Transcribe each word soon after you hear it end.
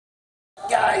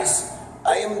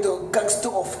I am the gangster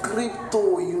of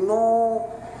crypto, you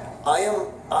know. I am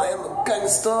a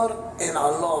gangster and I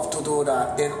love to do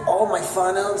that. And all my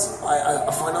finance,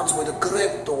 I finance with the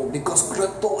crypto because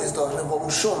crypto is the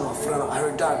revolution, my friend. I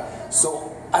heard that.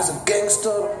 So as a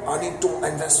gangster, I need to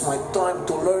invest my time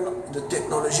to learn the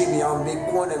technology beyond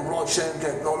Bitcoin and blockchain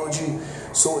technology.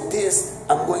 So this,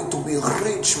 I'm going to be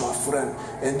rich, my friend.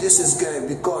 And this is good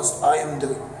because I am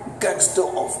the gangster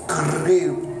of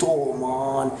crypto,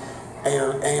 man. I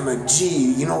am a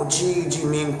G, you know, G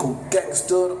means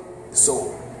gangster.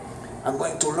 So I'm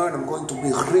going to learn, I'm going to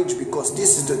be rich because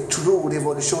this is the true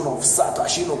revolution of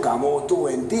Satoshi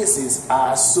Nakamoto, and this is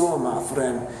awesome, my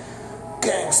friend.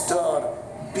 Gangster,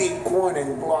 Bitcoin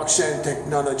and blockchain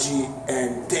technology,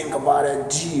 and think about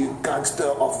it, G, gangster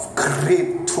of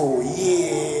crypto,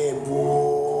 yeah,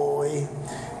 boy.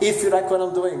 If you like what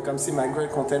I'm doing, come see my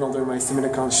great content under my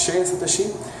Steemit account, Share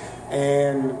Satoshi,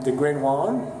 and the great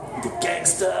one, the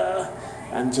gangster.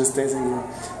 I'm just teasing you.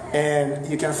 And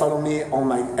you can follow me on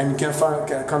my, and you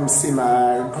can come see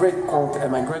my great content,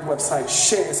 my great website,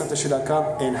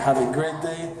 sharesatoshi.com, and have a great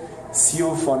day. See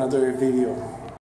you for another video.